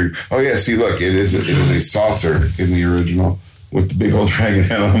Ultraman Trigger. Oh yeah, see, look, it is a saucer in the original with the big old dragon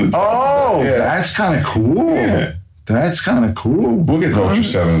head on the top. Oh, yeah. That's kind of cool. Yeah. That's kind of cool. We'll get to Ultra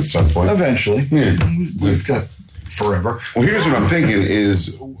 7 at some point. Eventually. Yeah. We've got forever. Well, here's what I'm thinking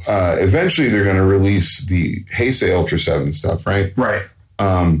is eventually they're going to release the Heisei Ultra 7 stuff, right? Right.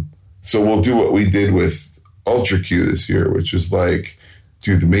 So we'll do what we did with Ultra Q this year, which is like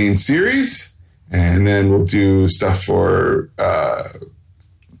do the main series, and then we'll do stuff for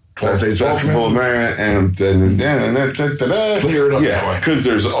 12 Days Festival of Merit, and clear it up that way. Because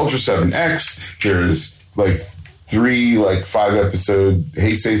there's Ultra 7X, there's like 3 5 episode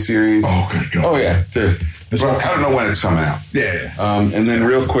Heisei series. Oh, good God. Oh yeah, I don't know when it's coming out. Yeah. And then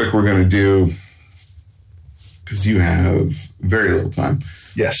real quick, we're going to do, because you have very little time.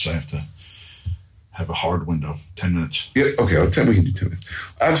 Yes, I have to have a hard window, 10 minutes. Yeah, okay, we can do 10 minutes.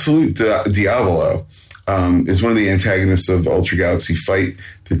 Absolute Diavolo is one of the antagonists of Ultra Galaxy Fight,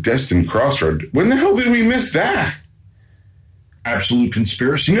 the Destined Crossroad. When the hell did we miss that? Absolute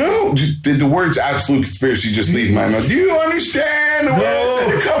Conspiracy? No, did the words Absolute Conspiracy just leave my mouth? Do you understand the words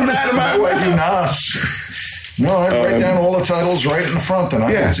that are coming out of my mouth? I do not. No, I write down all the titles right in the front, and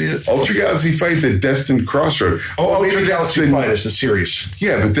I can see it. Ultra Galaxy Fight, the Destined Crossroad. Oh, Ultra Galaxy Fight is the series.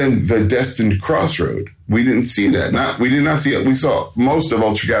 Yeah, but then the Destined Crossroad, we didn't see that. We did not see it. We saw most of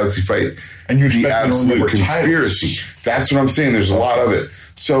Ultra Galaxy Fight, and you the Absolute Conspiracy. Titles. That's what I'm saying. There's a lot of it.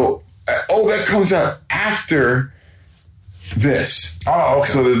 So, that comes out after this. Oh, okay.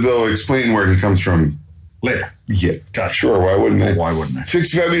 So that they'll explain where he comes from later. Yeah, gotcha. Sure. Why wouldn't they? Why wouldn't they?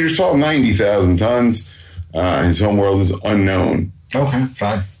 65 meters tall, 90,000 tons. His homeworld is unknown. Okay,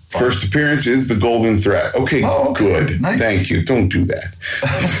 fine. First appearance is the Golden Threat. Okay, good. Nice. Thank you. Don't do that.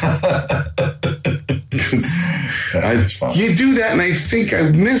 You do that, and I think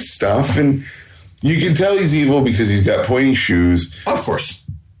I've missed stuff. And you can tell he's evil because he's got pointy shoes. Of course.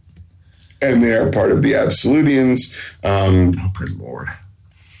 And they are part of the Absolutians. Oh, good Lord.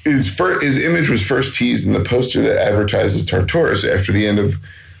 His image was first teased in the poster that advertises Tartarus after the end of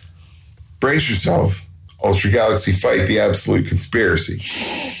Brace Yourself, Ultra Galaxy Fight, The Absolute Conspiracy.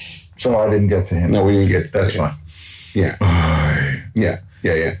 So I didn't get to him. No, we didn't get to That's that. fine. Yeah. Yeah.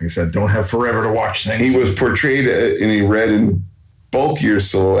 Like I said, don't have forever to watch things. He was portrayed in a red and bulkier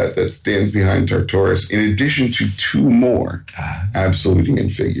silhouette that stands behind Tartarus, in addition to 2 more Absolutian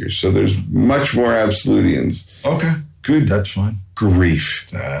figures. So there's much more Absolutians. Okay. Good. That's fine. Grief.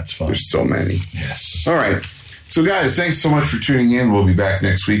 That's fine. There's so many. Yes. All right. So, guys, thanks so much for tuning in. We'll be back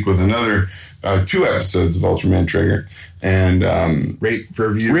next week with another 2 episodes of Ultraman Trigger. And rate,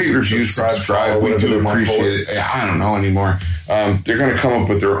 review, subscribe. We do appreciate it. I don't know anymore. They're going to come up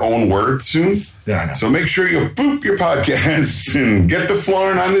with their own words soon. Yeah, I know. So make sure you boop your podcasts and get the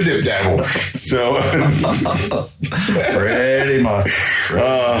flarn on the dip dabble. So pretty much.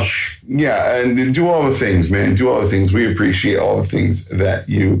 Yeah, and then do all the things, man. Do all the things. We appreciate all the things that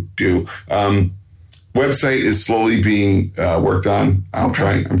you do. Website is slowly being worked on. I'm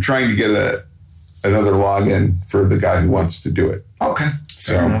trying to get another login for the guy who wants to do it. Okay.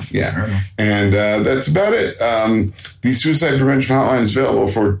 So, Fair enough. yeah. And that's about it. The Suicide Prevention Hotline is available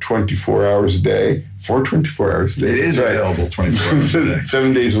for 24 hours a day. For 24 hours a day. It is available 24 hours a day.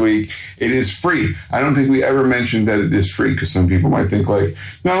 7 days a week. It is free. I don't think we ever mentioned that it is free, because some people might think, like,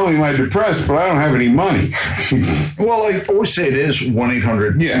 not only am I depressed, but I don't have any money. Well, I always say it is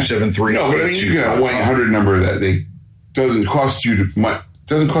 1-800-273. No, but I mean, you get a 1-800 number that doesn't cost you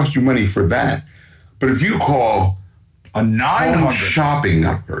money for that. But if you call a 900 shopping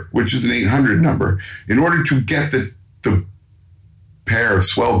number, which is an 800 number, in order to get the pair of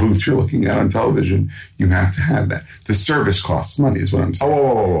swell boots you're looking at on television, you have to have that. The service costs money, is what I'm saying.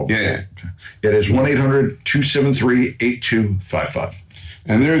 Oh. Yeah. Okay. It is 1-800-273-8255.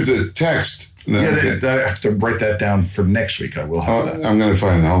 And there's a text. I have to write that down for next week. I will have that. I'm going to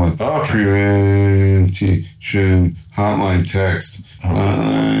find that. Hold on. Okay. Prevention hotline text.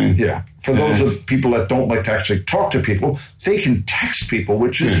 Yeah. For those of people that don't like to actually talk to people, they can text people,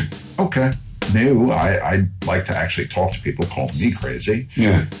 which is okay. New. I like to actually talk to people, calling me crazy.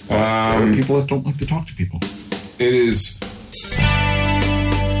 Yeah. There are people that don't like to talk to people. It is.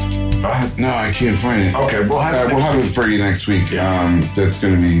 No, I can't find it. Okay, we'll have it for you next week. Yeah. That's a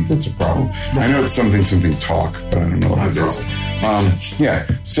problem. I know it's something talk, but I don't know what it is. Yeah.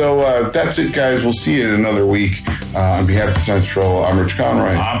 So that's it, guys. We'll see you in another week. On behalf of the Science Patrol, I'm Rich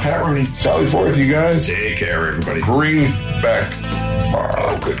Conroy. I'm Pat Rooney. Sally Forth, you guys. Take care, everybody. Bring back.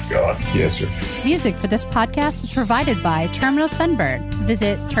 Oh, good God. Yes, sir. Music for this podcast is provided by Terminal Sunburn.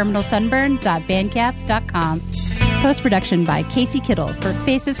 Visit terminalsunburn.bandcamp.com. Post-production by Casey Kittle for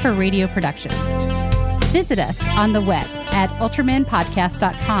Faces for Radio Productions. Visit us on the web at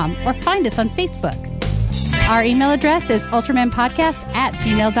ultramanpodcast.com or find us on Facebook. Our email address is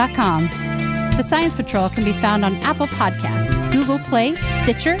ultramanpodcast@gmail.com. The Science Patrol can be found on Apple Podcasts, Google Play,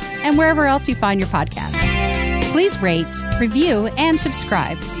 Stitcher, and wherever else you find your podcasts. Please rate, review, and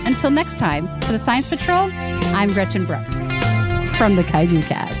subscribe. Until next time, for the Science Patrol, I'm Gretchen Brooks from the Kaiju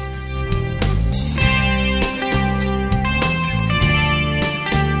Cast.